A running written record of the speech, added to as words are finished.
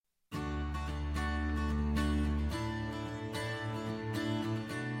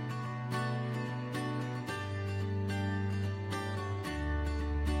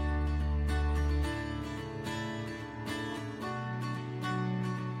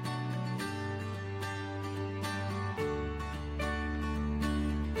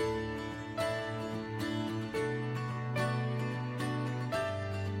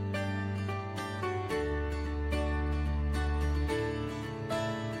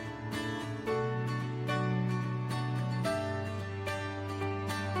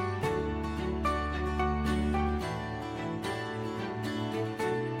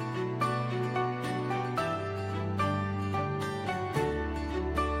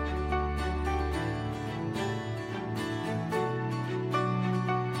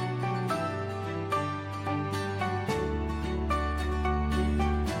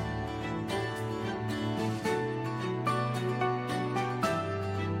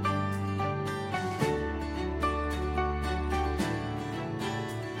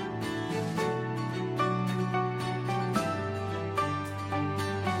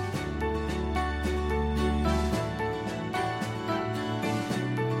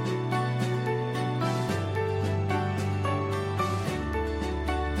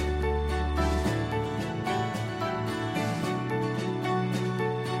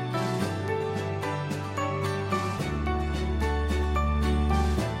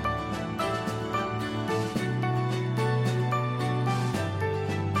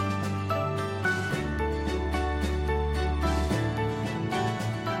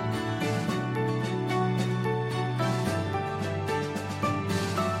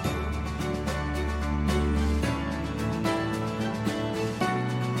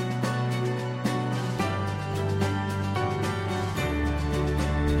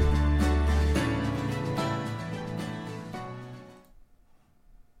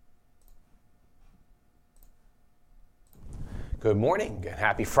Good morning, and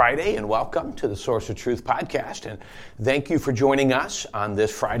happy Friday, and welcome to the Source of Truth podcast. And thank you for joining us on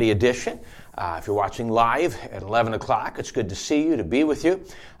this Friday edition. If you're watching live at 11 o'clock, it's good to see you, to be with you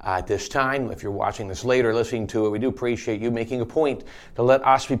at this time. If you're watching this later, listening to it, we do appreciate you making a point to let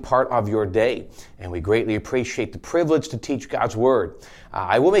us be part of your day. And we greatly appreciate the privilege to teach God's Word.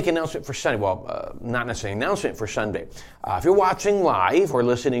 I will make an announcement for Sunday. Well, not necessarily an announcement for Sunday. If you're watching live or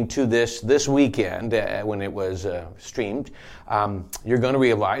listening to this weekend when it was streamed, you're going to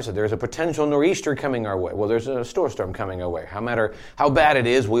realize that there's a potential nor'easter coming our way. Well, there's a storm coming our way. No matter how bad it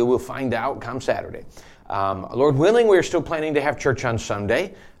is, we will find out come Saturday. Lord willing, we're still planning to have church on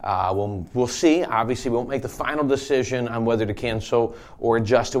Sunday. We'll see. Obviously, we won't make the final decision on whether to cancel or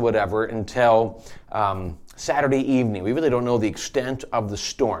adjust or whatever until Saturday evening. We really don't know the extent of the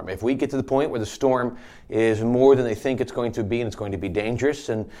storm. If we get to the point where the storm is more than they think it's going to be and it's going to be dangerous,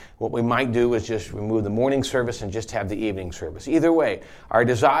 and what we might do is just remove the morning service and just have the evening service. Either way, our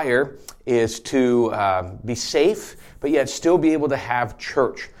desire is to be safe, but yet still be able to have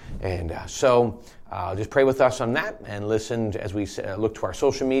church. And so just pray with us on that and listen as we look to our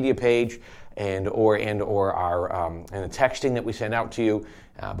social media page and or our and the texting that we send out to you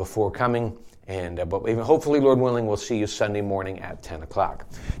before coming. But even hopefully, Lord willing, we'll see you Sunday morning at 10 o'clock.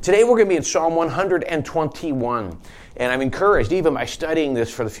 Today we're going to be in Psalm 121. And I'm encouraged, even by studying this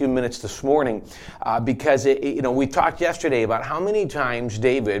for the few minutes this morning, because we talked yesterday about how many times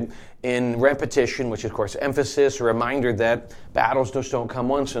David, in repetition, which is, of course, emphasis, a reminder that battles just don't come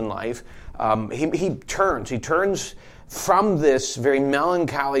once in life, he turns from this very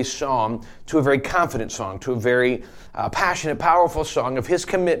melancholy psalm to a very confident song, to a very passionate, powerful song of his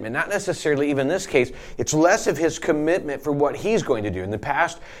commitment. Not necessarily, even in this case, it's less of his commitment for what he's going to do. In the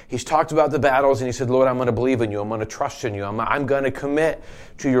past, he's talked about the battles and he said, Lord, I'm going to believe in you. I'm going to trust in you. I'm going to commit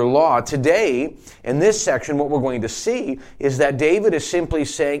to your law. Today, in this section, what we're going to see is that David is simply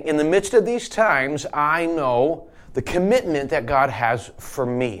saying, in the midst of these times, I know the commitment that God has for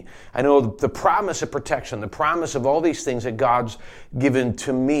me. I know the promise of protection, the promise of all these things that God's given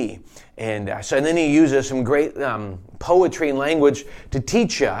to me. And then he uses some great poetry and language to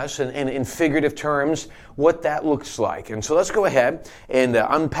teach us and in figurative terms what that looks like. And so let's go ahead and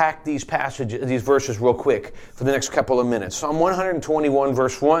unpack these verses real quick for the next couple of minutes. Psalm 121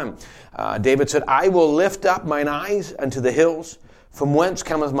 verse 1. David said, I will lift up mine eyes unto the hills, from whence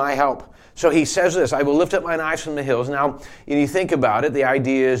cometh my help. So he says this, I will lift up mine eyes from the hills. Now, you think about it, the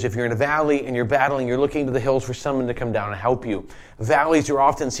idea is if you're in a valley and you're battling, you're looking to the hills for someone to come down and help you. Valleys are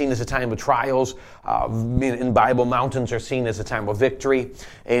often seen as a time of trials. In Bible, mountains are seen as a time of victory.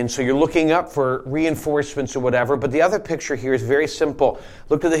 And so you're looking up for reinforcements or whatever. But the other picture here is very simple.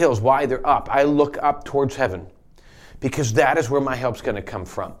 Look to the hills. Why? They're up. I look up towards heaven because that is where my help's going to come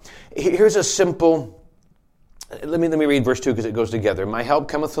from. Here's a simple... Let me read verse 2 because it goes together. My help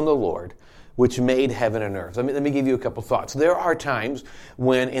cometh from the Lord, which made heaven and earth. Let me give you a couple thoughts. There are times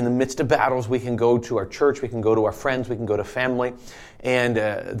when in the midst of battles we can go to our church, we can go to our friends, we can go to family, and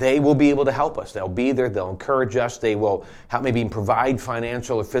they will be able to help us. They'll be there, they'll encourage us, they will help maybe provide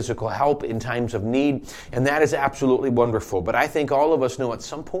financial or physical help in times of need, and that is absolutely wonderful. But I think all of us know at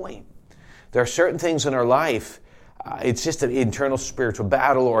some point there are certain things in our life it's just an internal spiritual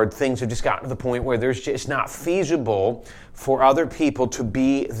battle, or things have just gotten to the point where there's just not feasible for other people to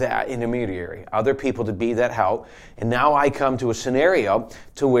be that intermediary, other people to be that help. And now I come to a scenario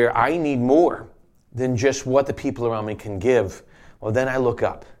to where I need more than just what the people around me can give. Well, then I look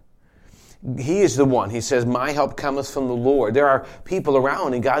up. He is the one. He says, my help cometh from the Lord. There are people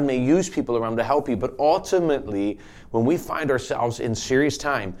around, and God may use people around to help you, but ultimately, when we find ourselves in serious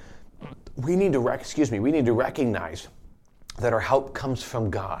time, we need to recognize that our help comes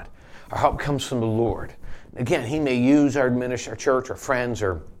from God. Our help comes from the Lord. Again, He may use our church, our friends,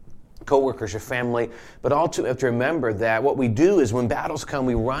 or co-workers, or family, but also we have to remember that what we do is when battles come,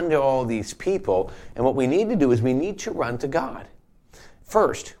 we run to all these people, and what we need to do is we need to run to God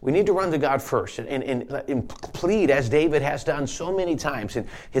first. We need to run to God first and plead, as David has done so many times. And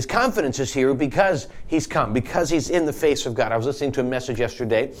his confidence is here because he's come, because he's in the face of God. I was listening to a message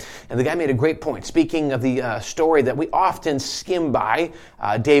yesterday, and the guy made a great point. Speaking of the story that we often skim by,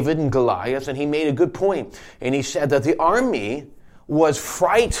 David and Goliath, and he made a good point. And he said that the army was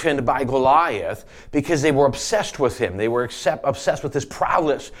frightened by Goliath because they were obsessed with him. They were obsessed with his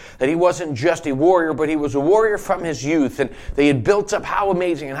prowess, that he wasn't just a warrior, but he was a warrior from his youth. And they had built up how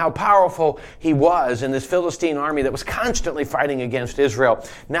amazing and how powerful he was in this Philistine army that was constantly fighting against Israel.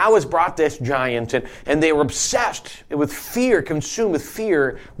 Now has brought this giant, and they were obsessed with fear, consumed with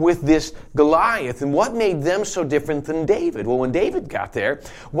fear with this Goliath. And what made them so different than David? Well, when David got there,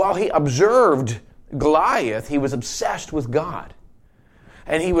 while he observed Goliath, he was obsessed with God.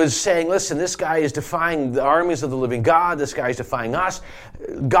 And he was saying, listen, this guy is defying the armies of the living God. This guy is defying us.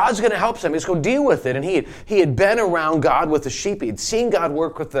 God's going to help him. Let's go deal with it. And he had been around God with the sheep. He had seen God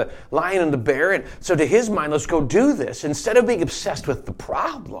work with the lion and the bear. And so to his mind, let's go do this. Instead of being obsessed with the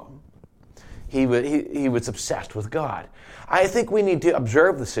problem, he was obsessed with God. I think we need to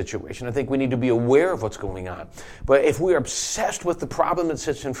observe the situation. I think we need to be aware of what's going on. But if we're obsessed with the problem that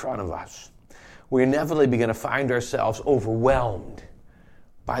sits in front of us, we're inevitably going to find ourselves overwhelmed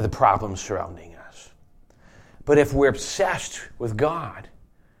by the problems surrounding us. But if we're obsessed with God,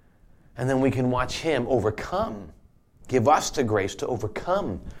 and then we can watch Him overcome, give us the grace to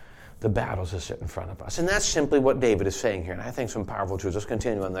overcome the battles that sit in front of us. And that's simply what David is saying here. And I think some powerful truths. Let's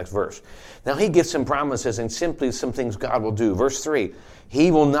continue on the next verse. Now he gives some promises and simply some things God will do. Verse 3,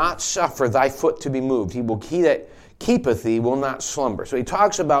 He will not suffer thy foot to be moved. He that keepeth thee will not slumber. So he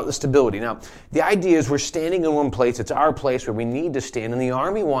talks about the stability. Now, the idea is we're standing in one place. It's our place where we need to stand. And the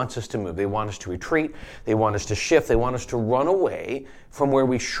army wants us to move. They want us to retreat. They want us to shift. They want us to run away from where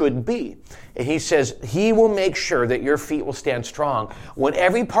we should be. And he says, He will make sure that your feet will stand strong when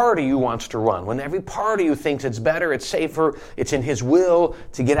every part of you wants to run, when every part of you thinks it's better, it's safer, it's in His will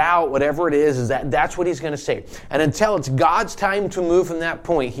to get out, whatever it is that's what He's going to say. And until it's God's time to move from that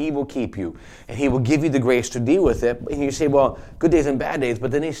point, He will keep you. And He will give you the grace to deal with it. And you say, well, good days and bad days.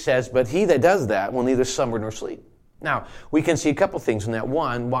 But then he says, but he that does that will neither slumber nor sleep. Now, we can see a couple things in that.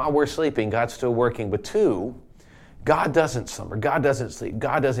 One, while we're sleeping, God's still working. But two, God doesn't slumber. God doesn't sleep.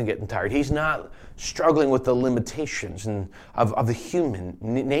 God doesn't get tired. He's not struggling with the limitations of the human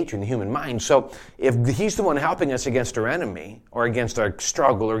nature and the human mind. So if He's the one helping us against our enemy or against our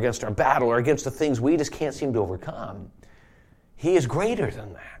struggle or against our battle or against the things we just can't seem to overcome, He is greater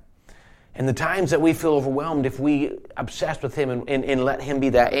than that. And the times that we feel overwhelmed, if we obsess with Him and let Him be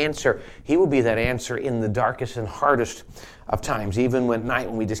that answer, He will be that answer in the darkest and hardest of times, even at night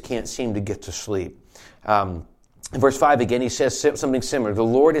when we just can't seem to get to sleep. In verse 5 again, he says something similar. The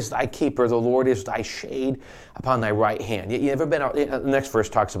Lord is thy keeper. The Lord is thy shade upon thy right hand. You ever been out? The next verse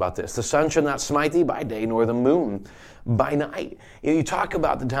talks about this. The sun shall not smite thee by day, nor the moon by night. You talk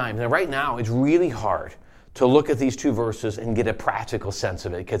about the times. Now, right now, it's really hard to look at these two verses and get a practical sense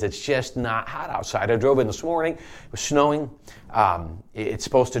of it because it's just not hot outside. I drove in this morning. It was snowing. It's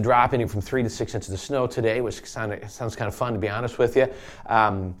supposed to drop anywhere from 3 to 6 inches of snow today, which sounds kind of fun, to be honest with you.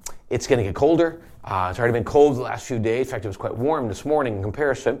 It's going to get colder. It's already been cold the last few days. In fact, it was quite warm this morning in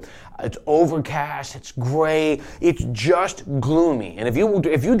comparison. It's overcast. It's gray. It's just gloomy. And if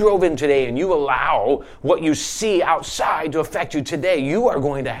you drove in today and you allow what you see outside to affect you today, you are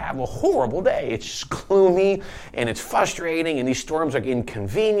going to have a horrible day. It's just gloomy and it's frustrating and these storms are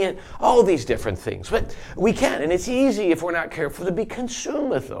inconvenient, all these different things. But we can, and it's easy if we're not careful to be consumed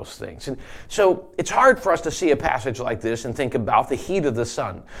with those things. And so it's hard for us to see a passage like this and think about the heat of the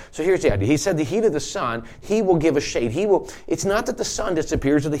sun. So here's the idea. He said the heat of the sun, He will give a shade. It's not that the sun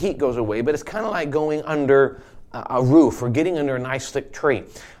disappears or the heat goes away, but it's kind of like going under a roof or getting under a nice thick tree.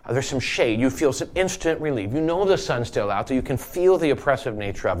 There's some shade. You feel some instant relief. You know the sun's still out there. You can feel the oppressive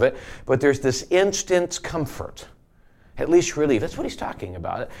nature of it, but there's this instant comfort. At least relief. That's what he's talking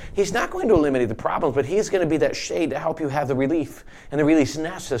about. He's not going to eliminate the problems, but he's going to be that shade to help you have the relief and the release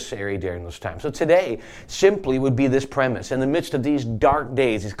necessary during those times. So today simply would be this premise. In the midst of these dark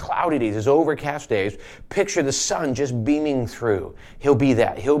days, these cloudy days, these overcast days, picture the sun just beaming through. He'll be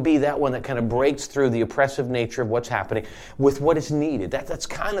that. He'll be that one that kind of breaks through the oppressive nature of what's happening with what is needed. That's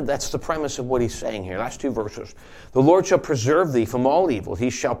the premise of what he's saying here. Last two verses. The Lord shall preserve thee from all evil. He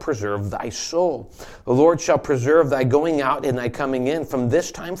shall preserve thy soul. The Lord shall preserve thy going out and thy coming in from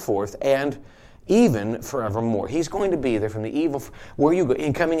this time forth and even forevermore. He's going to be there from the evil, where you go,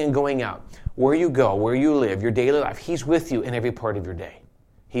 in coming and going out, where you go, where you live, your daily life. He's with you in every part of your day.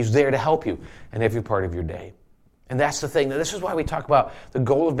 He's there to help you in every part of your day. And that's the thing. This is why we talk about the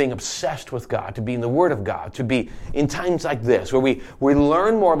goal of being obsessed with God, to be in the Word of God, to be in times like this, where we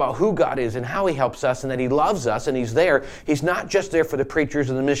learn more about who God is and how He helps us and that He loves us and He's there. He's not just there for the preachers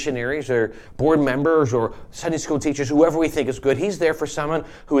and the missionaries or board members or Sunday school teachers, whoever we think is good. He's there for someone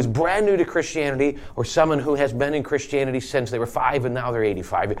who is brand new to Christianity or someone who has been in Christianity since they were 5 and now they're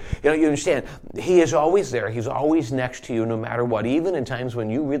 85. You understand, He is always there. He's always next to you no matter what. Even in times when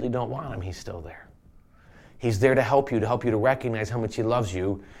you really don't want Him, He's still there. He's there to help you to recognize how much He loves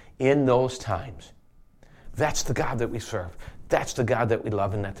you in those times. That's the God that we serve. That's the God that we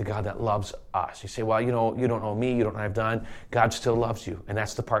love, and that's the God that loves us. You say, well, you don't know me, you don't know what I've done. God still loves you, and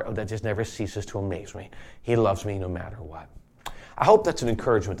that's the part that just never ceases to amaze me. He loves me no matter what. I hope that's an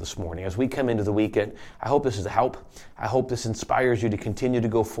encouragement this morning as we come into the weekend. I hope this is a help. I hope this inspires you to continue to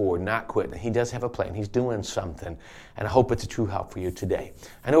go forward, not quit. He does have a plan. He's doing something, and I hope it's a true help for you today.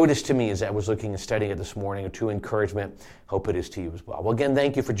 I know it is to me as I was looking and studying it this morning, a true encouragement. Hope it is to you as well. Well, again,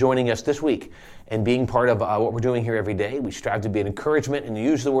 thank you for joining us this week and being part of what we're doing here every day. We strive to be an encouragement and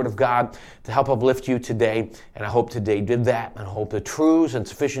use the Word of God to help uplift you today, and I hope today did that, and I hope the truths and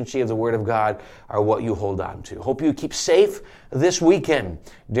sufficiency of the Word of God are what you hold on to. Hope you keep safe this weekend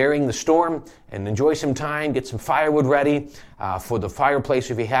during the storm and enjoy some time, get some firewood ready for the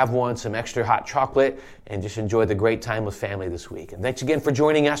fireplace if you have one, some extra hot chocolate, and just enjoy the great time with family this week. And thanks again for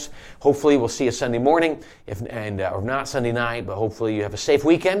joining us. Hopefully we'll see you Sunday morning, or not Sunday night, but hopefully you have a safe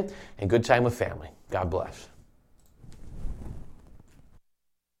weekend and good time with family. God bless.